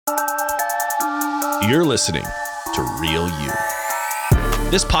You're listening to Real You.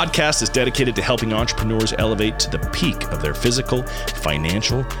 This podcast is dedicated to helping entrepreneurs elevate to the peak of their physical,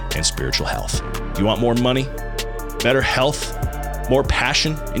 financial, and spiritual health. You want more money, better health, more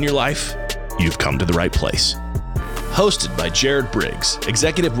passion in your life? You've come to the right place. Hosted by Jared Briggs,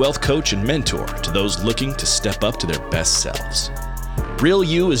 executive wealth coach and mentor to those looking to step up to their best selves. Real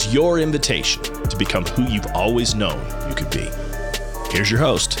You is your invitation to become who you've always known you could be. Here's your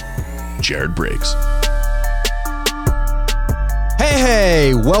host, Jared Briggs.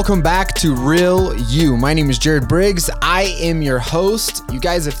 Hey, welcome back to Real You. My name is Jared Briggs. I am your host. You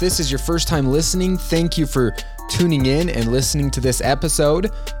guys, if this is your first time listening, thank you for tuning in and listening to this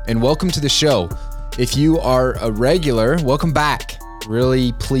episode, and welcome to the show. If you are a regular, welcome back.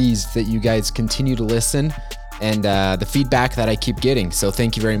 Really pleased that you guys continue to listen and the feedback that I keep getting. So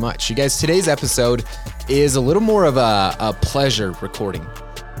thank you very much. You guys, today's episode is a little more of a pleasure recording.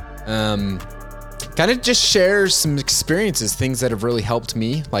 Kind of just share some experiences, things that have really helped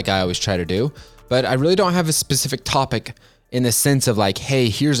me, like I always try to do. But I really don't have a specific topic in the sense of like, hey,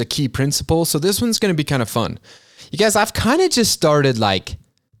 here's a key principle. So this one's going to be kind of fun. You guys, I've kind of just started like,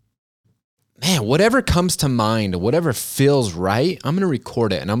 man, whatever comes to mind, whatever feels right, I'm going to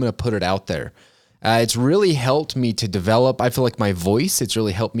record it and I'm going to put it out there. It's really helped me to develop, I feel like my voice, it's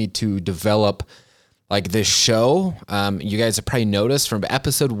really helped me to develop like this show. You guys have probably noticed from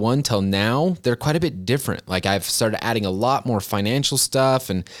episode 1 till now, they're quite a bit different. Like I've started adding a lot more financial stuff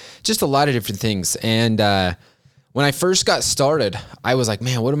and just a lot of different things. And when I first got started, I was like,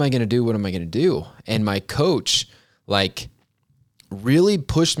 man, what am I going to do? What am I going to do? And my coach, like, really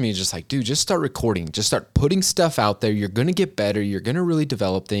pushed me just like, dude, just start recording, just start putting stuff out there. You're going to get better. You're going to really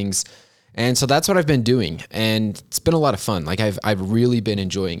develop things. And so that's what I've been doing. And it's been a lot of fun. Like I've really been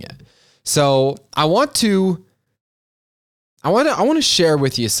enjoying it. So I want to share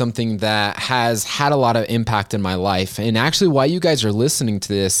with you something that has had a lot of impact in my life. And actually why you guys are listening to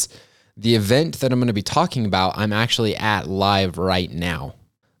this, the event that I'm going to be talking about, I'm actually at live right now.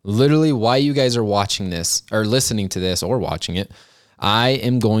 Literally why you guys are watching this or listening to this or watching it, I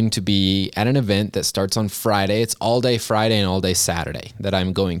am going to be at an event that starts on Friday. It's all day Friday and all day Saturday that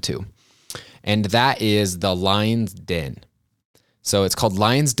I'm going to. And that is the Lion's Den. So it's called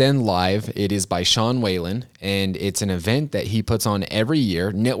Lion's Den Live. It is by Sean Whalen, and it's an event that he puts on every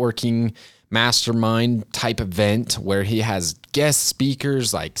year, networking mastermind type event where he has guest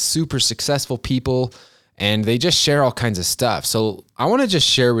speakers, like super successful people, and they just share all kinds of stuff. So I want to just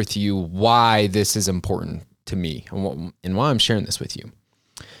share with you why this is important to me and why I'm sharing this with you.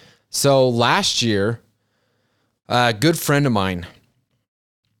 So last year, a good friend of mine,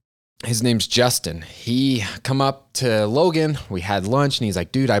 his name's Justin. He come up to Logan. We had lunch and he's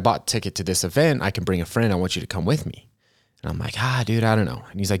like, dude, I bought a ticket to this event. I can bring a friend. I want you to come with me. And I'm like, dude, I don't know.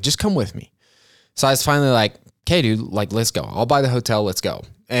 And he's like, just come with me. So I was finally like, okay, dude, like, let's go. I'll buy the hotel. Let's go.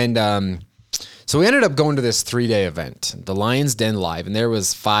 And so we ended up going to this 3-day event, the Lion's Den Live. And there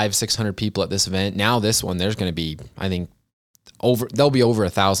was 500-600 people at this event. Now this one, there's going to be, I think, there'll be over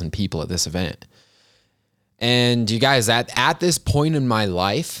 1,000 people at this event. And you guys, at this point in my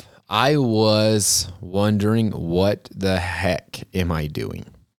life, I was wondering, what the heck am I doing?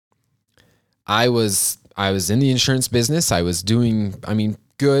 I was in the insurance business. I was doing,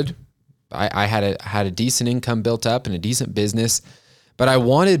 good. I had a decent income built up and a decent business, but I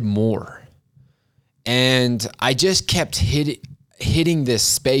wanted more. And I just kept hitting this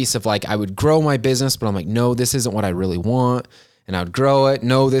space of like, I would grow my business, but I'm like, no, this isn't what I really want. And I would grow it.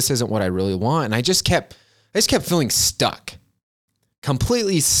 No, this isn't what I really want. And I just kept feeling stuck.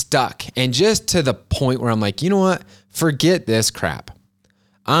 Completely stuck, and just to the point where I'm like, you know what? Forget this crap.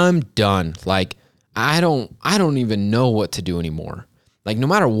 I'm done. Like, I don't even know what to do anymore. Like, no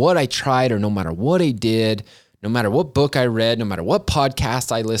matter what I tried or no matter what I did, no matter what book I read, no matter what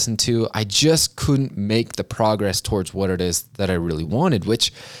podcast I listened to, I just couldn't make the progress towards what it is that I really wanted,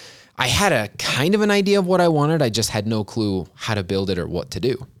 which I had a kind of an idea of what I wanted. I just had no clue how to build it or what to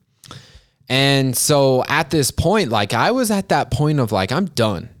do. And so at this point, like I was at that point of like, I'm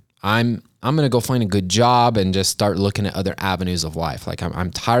done. I'm going to go find a good job and just start looking at other avenues of life. Like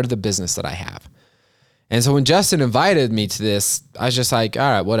I'm tired of the business that I have. And so when Justin invited me to this, I was just like, all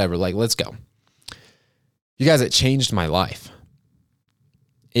right, whatever, like, let's go. You guys, it changed my life.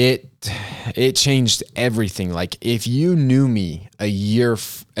 It changed everything. Like if you knew me a year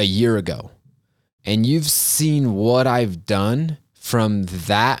ago and you've seen what I've done from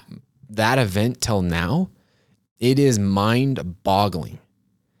that event till now, it is mind-boggling.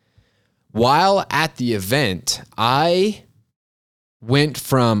 While at the event, I went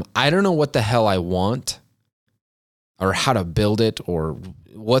from, I don't know what the hell I want or how to build it or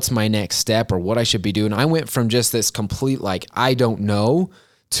what's my next step or what I should be doing. I went from just this complete, like, I don't know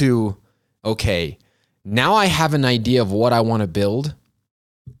to, okay, now I have an idea of what I want to build.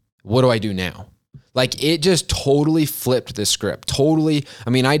 What do I do now? Like, it just totally flipped the script. Totally. I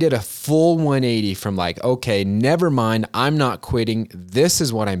mean, I did a full 180 from like, okay, never mind. I'm not quitting. This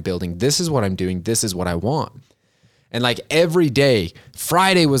is what I'm building. This is what I'm doing. This is what I want. And like every day,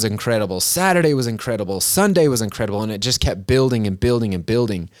 Friday was incredible. Saturday was incredible. Sunday was incredible. And it just kept building and building and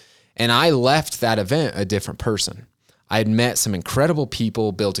building. And I left that event a different person. I had met some incredible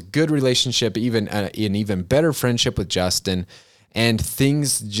people, built a good relationship, even an even better friendship with Justin. And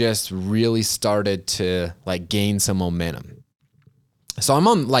things just really started to like gain some momentum. So I'm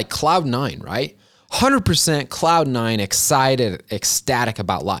on like cloud 9, right? 100% cloud 9, excited, ecstatic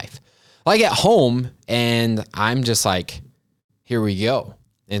about life. I get home and I'm just like, here we go.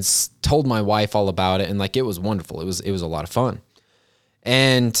 And told my wife all about it. And like, it was wonderful. It was a lot of fun.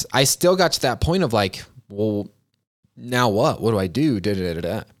 And I still got to that point of like, well, now what? What do I do?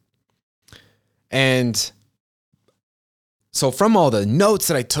 And so from all the notes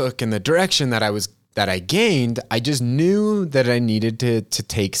that I took and the direction that I gained, I just knew that I needed to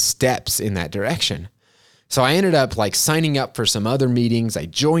take steps in that direction. So I ended up like signing up for some other meetings. I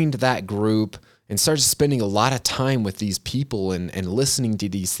joined that group and started spending a lot of time with these people and listening to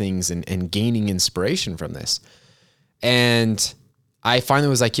these things and gaining inspiration from this. And I finally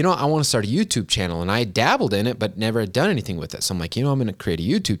was like, I want to start a YouTube channel. And I dabbled in it, but never had done anything with it. So I'm like, I'm going to create a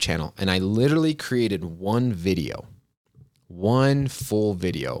YouTube channel. And I literally created one full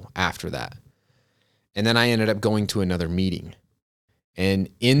video after that. And then I ended up going to another meeting. And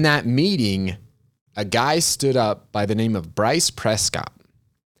in that meeting, a guy stood up by the name of Bryce Prescott.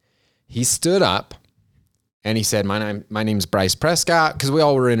 He stood up and he said, my name's Bryce Prescott, because we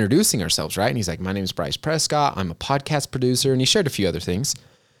all were introducing ourselves, right? And he's like, my name's Bryce Prescott. I'm a podcast producer. And he shared a few other things.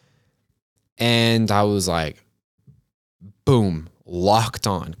 And I was like, boom, locked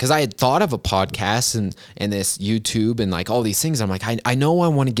on. Because I had thought of a podcast and this YouTube and like all these things. I'm like, I know I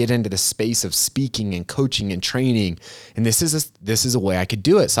want to get into the space of speaking and coaching and training. And this is a way I could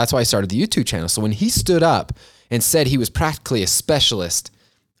do it. So that's why I started the YouTube channel. So when he stood up and said he was practically a specialist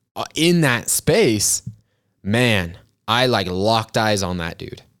in that space, man, I like locked eyes on that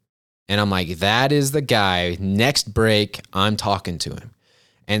dude. And I'm like, that is the guy. Next break, I'm talking to him.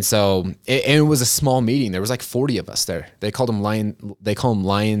 And so it was a small meeting. There was like 40 of us there. They call them Lion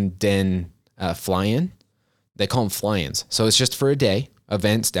Den Fly-In. They call them Fly-Ins. So it's just for a day,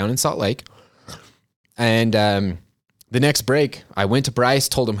 events down in Salt Lake. And the next break, I went to Bryce,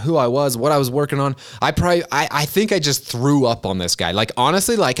 told him who I was, what I was working on. I think I just threw up on this guy. Like,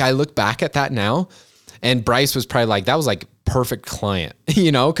 honestly, like I look back at that now, and Bryce was probably like, that was like perfect client,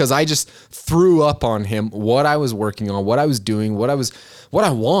 because I just threw up on him, what I was working on, what I was doing, what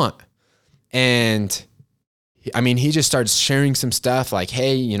I want. And I mean, he just started sharing some stuff like,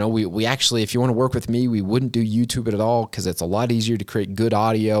 hey, we actually, if you want to work with me, we wouldn't do YouTube at all because it's a lot easier to create good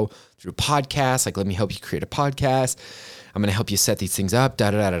audio through podcasts. Like, let me help you create a podcast. I'm going to help you set these things up,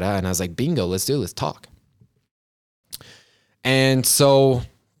 And I was like, bingo, let's talk. And so,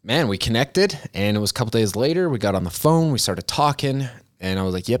 man, we connected, and it was a couple days later, we got on the phone, we started talking, and I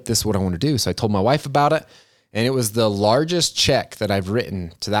was like, yep, this is what I want to do. So I told my wife about it. And it was the largest check that I've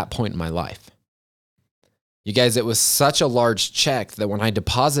written to that point in my life. You guys, it was such a large check that when I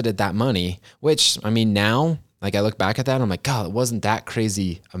deposited that money, which, I mean, now, like I look back at that, I'm like, God, it wasn't that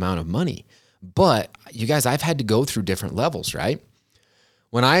crazy amount of money. But you guys, I've had to go through different levels, right?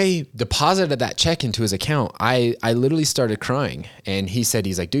 When I deposited that check into his account, I literally started crying. And he's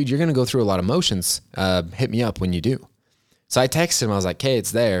like, dude, you're going to go through a lot of emotions. Hit me up when you do. So I texted him. I was like, hey,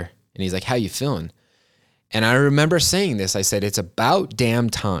 it's there. And he's like, how you feeling? And I remember saying this. I said, it's about damn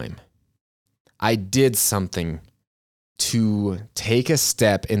time I did something to take a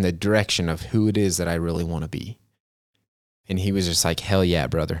step in the direction of who it is that I really want to be. And he was just like, hell yeah,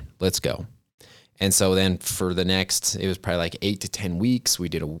 brother, let's go. And so then for the next, it was probably like 8 to 10 weeks, we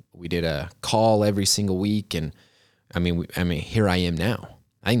did a call every single week. And I mean, here I am now.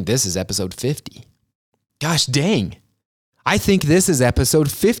 I think this is episode 50. Gosh dang. I think this is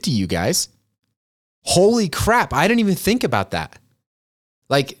episode 50, you guys. Holy crap. I didn't even think about that.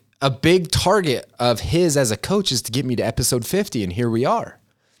 Like, a big target of his as a coach is to get me to episode 50, and here we are.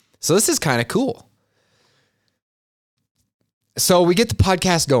 So this is kind of cool. So we get the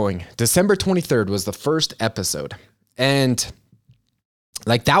podcast going. December 23rd was the first episode. And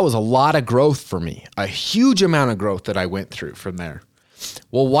like, that was a lot of growth for me, a huge amount of growth that I went through from there.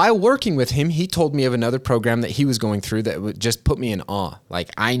 Well, while working with him, he told me of another program that he was going through that would just put me in awe. Like,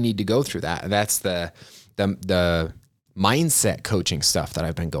 I need to go through that. And that's the mindset coaching stuff that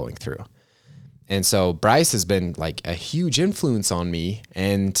I've been going through. And so Bryce has been like a huge influence on me.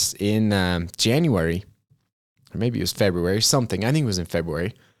 And in January, or maybe it was February, something, I think it was in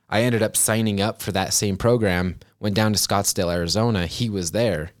February, I ended up signing up for that same program, went down to Scottsdale, Arizona. He was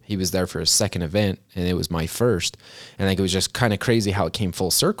there. He was there for his second event, and it was my first. And like, it was just kind of crazy how it came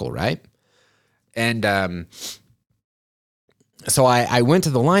full circle, right? And so I went to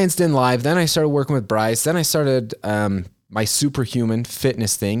the Lions Den Live. Then I started working with Bryce. Then I started my superhuman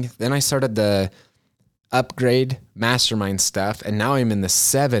fitness thing. Then I started the upgrade mastermind stuff. And now I'm in the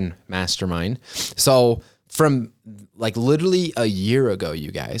 7 mastermind. So from like literally a year ago, you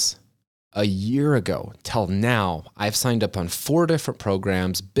guys, a year ago till now, I've signed up on 4 different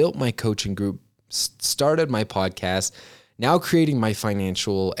programs, built my coaching group, started my podcast, now creating my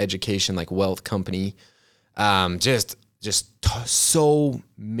financial education, like wealth company, just so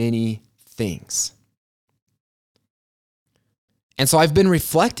many things. And so I've been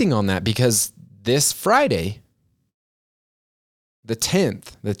reflecting on that because this Friday, the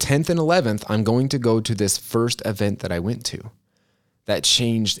 10th and 11th, I'm going to go to this first event that I went to that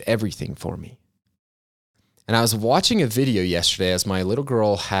changed everything for me. And I was watching a video yesterday as my little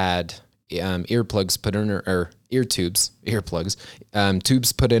girl had earplugs put in her, or tubes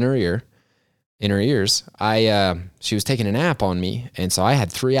put in her ears. She was taking a nap on me. And so I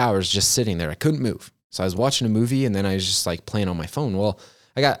had 3 hours just sitting there. I couldn't move. So I was watching a movie and then I was just like playing on my phone. Well,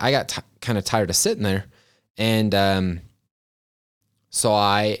 I got kind of tired of sitting there. And, so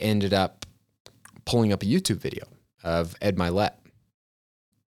I ended up pulling up a YouTube video of Ed Milet.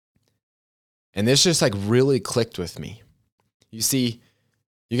 And this just like really clicked with me. You see,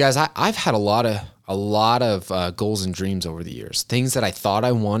 you guys, I've had a lot of goals and dreams over the years. Things that I thought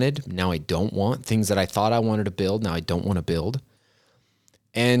I wanted, now I don't want. Things that I thought I wanted to build, now I don't want to build.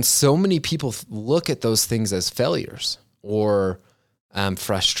 And so many people look at those things as failures or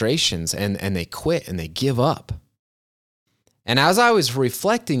frustrations, and they quit and they give up. And as I was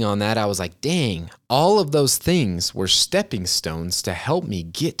reflecting on that, I was like, dang, all of those things were stepping stones to help me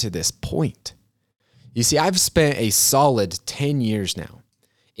get to this point. You see, I've spent a solid 10 years now.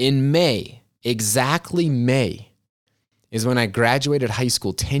 In May, exactly May, is when I graduated high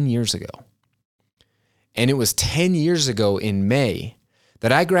school 10 years ago. And it was 10 years ago in May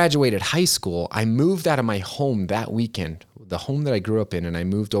that I graduated high school. I moved out of my home that weekend, the home that I grew up in, and I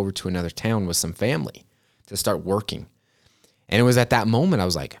moved over to another town with some family to start working. And it was at that moment I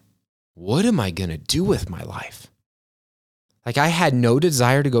was like, what am I going to do with my life? Like, I had no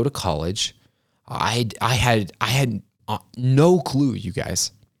desire to go to college. I had no clue, you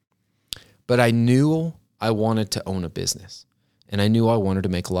guys. But I knew I wanted to own a business. And I knew I wanted to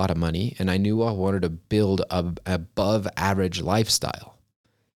make a lot of money. And I knew I wanted to build an above average lifestyle.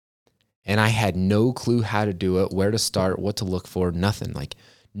 And I had no clue how to do it, where to start, what to look for, nothing. Like,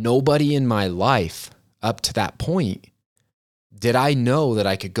 nobody in my life up to that point did I know that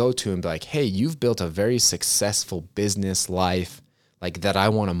I could go to and be like, hey, you've built a very successful business life, like, that I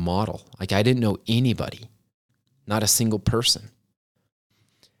want to model. Like, I didn't know anybody, not a single person.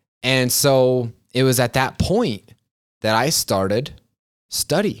 And so it was at that point that I started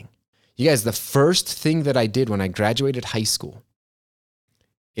studying. You guys, the first thing that I did when I graduated high school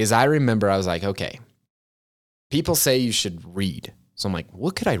is I remember I was like, okay, people say you should read. So I'm like,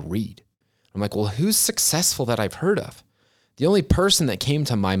 what could I read? I'm like, well, who's successful that I've heard of? The only person that came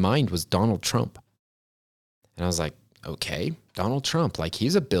to my mind was Donald Trump. And I was like, okay, Donald Trump, like,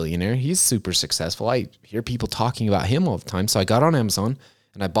 he's a billionaire. He's super successful. I hear people talking about him all the time. So I got on Amazon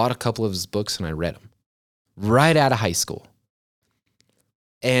and I bought a couple of his books and I read them right out of high school.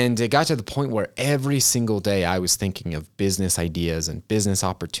 And it got to the point where every single day I was thinking of business ideas and business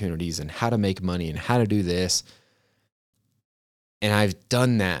opportunities and how to make money and how to do this. And I've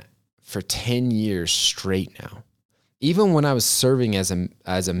done that for 10 years straight now. Even when I was serving as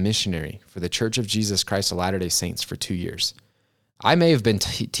a missionary for the Church of Jesus Christ of Latter-day Saints for 2 years, I may have been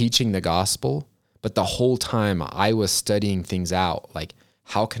teaching the gospel, but the whole time I was studying things out. Like,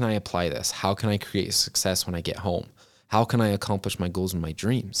 how can I apply this? How can I create success when I get home? How can I accomplish my goals and my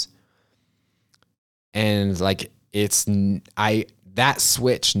dreams? And like, that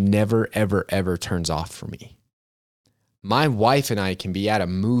switch never, ever, ever turns off for me. My wife and I can be at a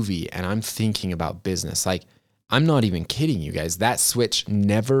movie and I'm thinking about business. Like, I'm not even kidding you guys. That switch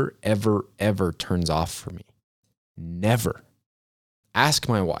never, ever, ever turns off for me. Never. Ask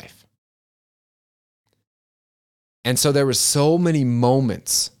my wife. And so there were so many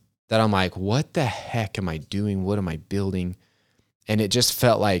moments that I'm like, what the heck am I doing? What am I building? And it just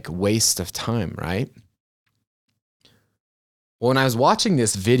felt like waste of time, right? Well, when I was watching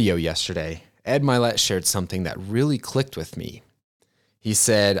this video yesterday, Ed Milet shared something that really clicked with me. He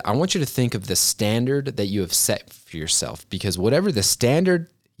said, I want you to think of the standard that you have set for yourself, because whatever the standard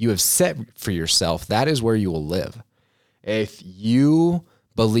you have set for yourself, that is where you will live. If you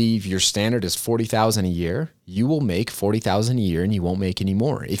believe your standard is $40,000 a year, you will make $40,000 a year and you won't make any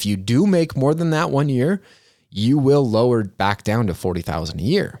more. If you do make more than that one year, you will lower back down to $40,000 a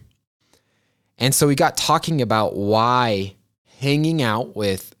year. And so we got talking about why hanging out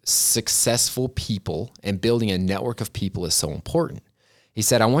with successful people and building a network of people is so important. He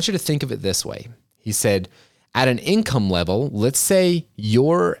said, I want you to think of it this way. He said, at an income level, let's say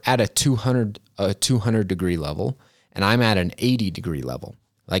you're at a 200 degree level and I'm at an 80 degree level.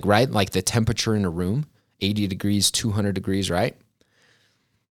 Right? Like the temperature in a room, 80 degrees, 200 degrees, right?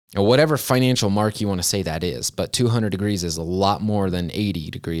 Or whatever financial mark you want to say that is, but 200 degrees is a lot more than 80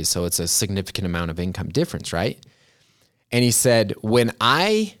 degrees. So it's a significant amount of income difference, right? And he said, when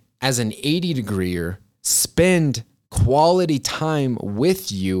I, as an 80 degreer, spend quality time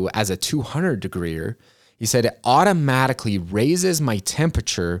with you as a 200 degreer, he said it automatically raises my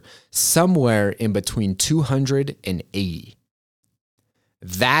temperature somewhere in between 200 and 80.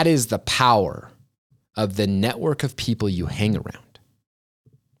 That is the power of the network of people you hang around.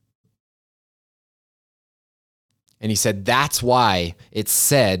 And he said that's why it's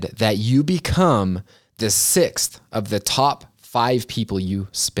said that you become the 6th of the top 5 people you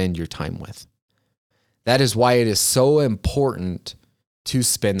spend your time with. That is why it is so important to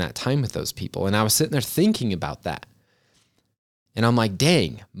spend that time with those people. And I was sitting there thinking about that. And I'm like,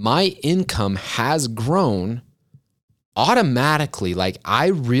 dang, my income has grown automatically. Like, I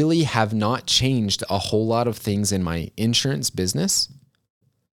really have not changed a whole lot of things in my insurance business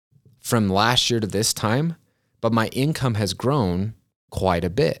from last year to this time, but my income has grown quite a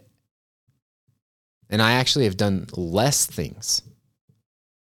bit. And I actually have done less things.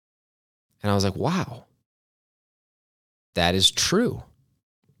 And I was like, wow, that is true.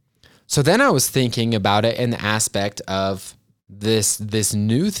 So then I was thinking about it in the aspect of this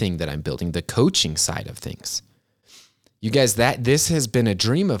new thing that I'm building, the coaching side of things. You guys, this has been a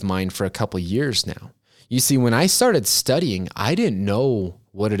dream of mine for a couple years now. You see, when I started studying, I didn't know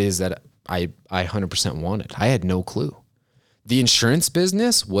what it is that I 100% wanted. I had no clue. The insurance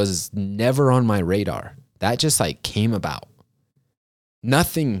business was never on my radar. That just came about.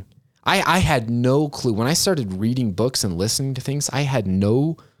 Nothing. I had no clue. When I started reading books and listening to things, I had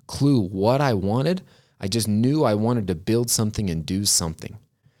no clue what I wanted. I just knew I wanted to build something and do something.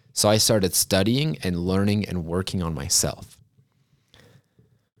 So I started studying and learning and working on myself.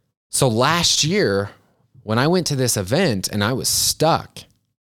 So last year, when I went to this event and I was stuck,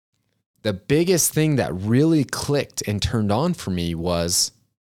 the biggest thing that really clicked and turned on for me was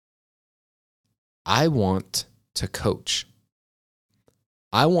I want to coach.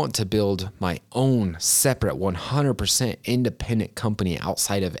 I want to build my own separate 100% independent company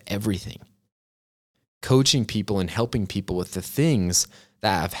outside of everything. Coaching people and helping people with the things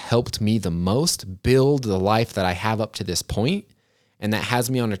that have helped me the most build the life that I have up to this point, and that has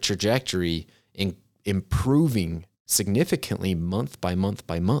me on a trajectory in improving significantly month by month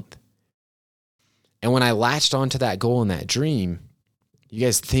by month. And when I latched onto that goal and that dream, you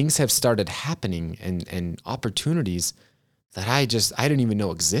guys, things have started happening and opportunities that I didn't even know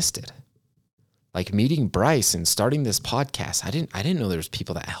existed. Like meeting Bryce and starting this podcast. I didn't know there was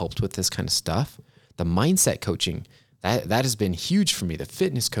people that helped with this kind of stuff. The mindset coaching, that has been huge for me. The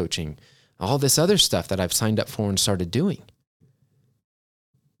fitness coaching, all this other stuff that I've signed up for and started doing.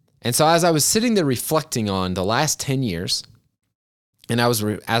 And so as I was sitting there reflecting on the last 10 years, and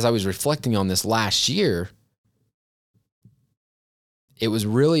as I was reflecting on this last year, it was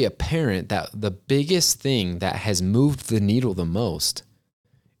really apparent that the biggest thing that has moved the needle the most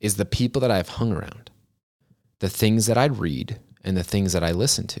is the people that I've hung around, the things that I read, and the things that I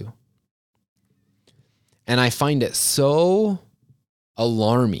listen to. And I find it so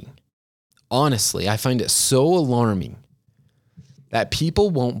alarming. Honestly, I find it so alarming that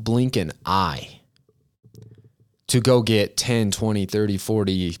people won't blink an eye to go get $10, $20,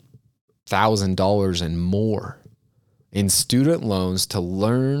 $30, $40,000 and more in student loans to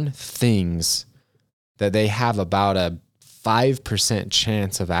learn things that they have about a 5%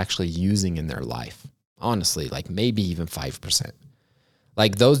 chance of actually using in their life. Honestly, maybe even 5%.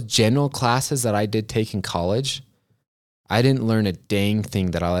 Those general classes that I did take in college, I didn't learn a dang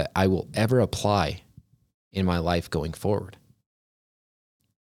thing that I will ever apply in my life going forward.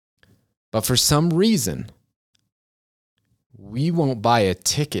 But for some reason, we won't buy a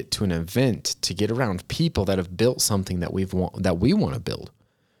ticket to an event to get around people that have built something that we want to build,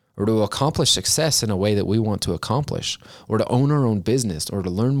 or to accomplish success in a way that we want to accomplish, or to own our own business, or to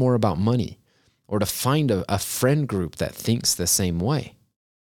learn more about money, or to find a friend group that thinks the same way.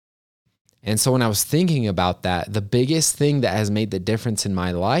 And so when I was thinking about that, the biggest thing that has made the difference in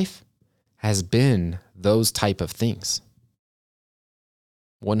my life has been those type of things.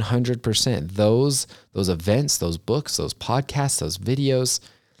 100%. Those events, those books, those podcasts, those videos,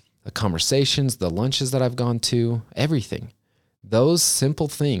 the conversations, the lunches that I've gone to, everything. Those simple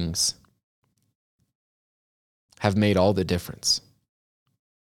things have made all the difference.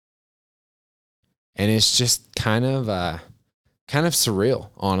 And it's just kind of surreal,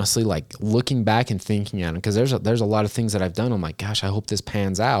 honestly, like looking back and thinking at them, because there's a lot of things that I've done. I'm like, gosh, I hope this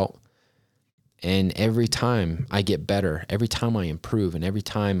pans out. And every time I get better, every time I improve, and every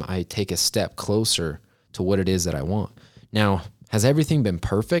time I take a step closer to what it is that I want. Now, has everything been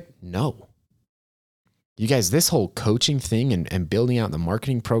perfect? No. You guys, this whole coaching thing and building out the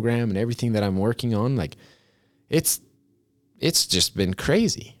marketing program and everything that I'm working on, like it's just been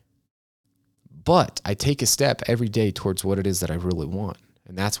crazy. But I take a step every day towards what it is that I really want.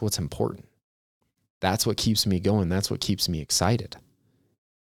 And that's what's important. That's what keeps me going. That's what keeps me excited.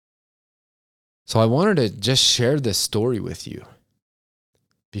 So I wanted to just share this story with you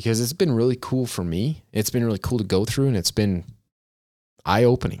because it's been really cool for me. It's been really cool to go through, and it's been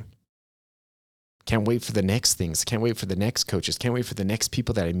eye-opening. Can't wait for the next things. Can't wait for the next coaches. Can't wait for the next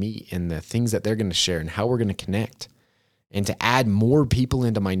people that I meet and the things that they're going to share and how we're going to connect, and to add more people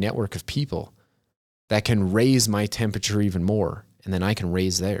into my network of people that can raise my temperature even more, and then I can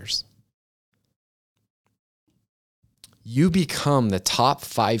raise theirs. You become the top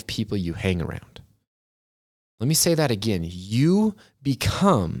 5 people you hang around. Let me say that again. You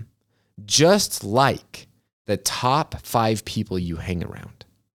become just like the top 5 people you hang around,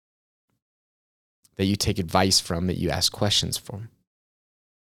 that you take advice from, that you ask questions from.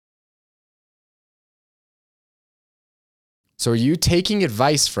 So are you taking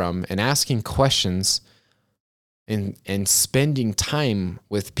advice from and asking questions and spending time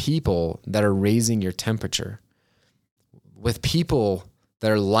with people that are raising your temperature, with people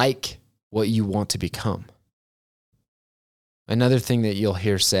that are like what you want to become? Another thing that you'll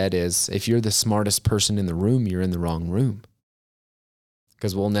hear said is, if you're the smartest person in the room, you're in the wrong room.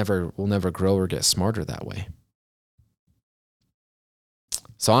 Because we'll never grow or get smarter that way.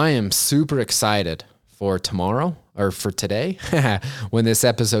 So I am super excited for tomorrow, or for today, when this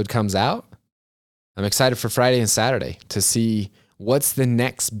episode comes out. I'm excited for Friday and Saturday to see what's the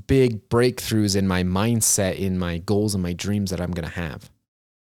next big breakthroughs in my mindset, in my goals and my dreams that I'm going to have.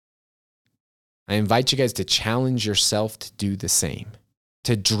 I invite you guys to challenge yourself to do the same,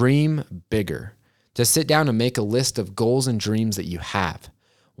 to dream bigger, to sit down and make a list of goals and dreams that you have.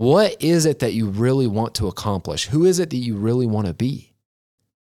 What is it that you really want to accomplish? Who is it that you really want to be?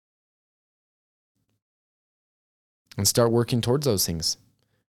 And start working towards those things.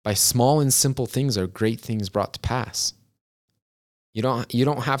 By small and simple things are great things brought to pass. You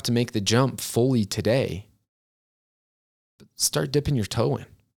don't have to make the jump fully today, but start dipping your toe in.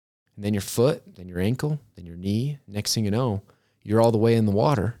 And then your foot, then your ankle, then your knee. Next thing you know, you're all the way in the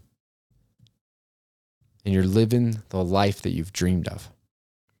water. And you're living the life that you've dreamed of.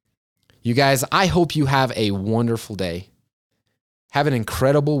 You guys, I hope you have a wonderful day. Have an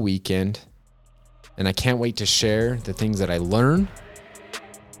incredible weekend. And I can't wait to share the things that I learn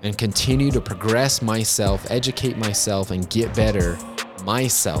and continue to progress myself, educate myself, and get better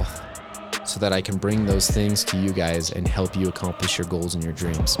myself, so that I can bring those things to you guys and help you accomplish your goals and your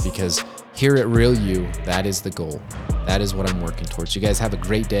dreams. Because here at Real You, that is the goal. That is what I'm working towards. You guys have a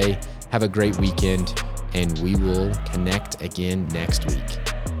great day. Have a great weekend. And we will connect again next week.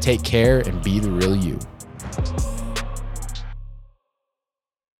 Take care and be the real you.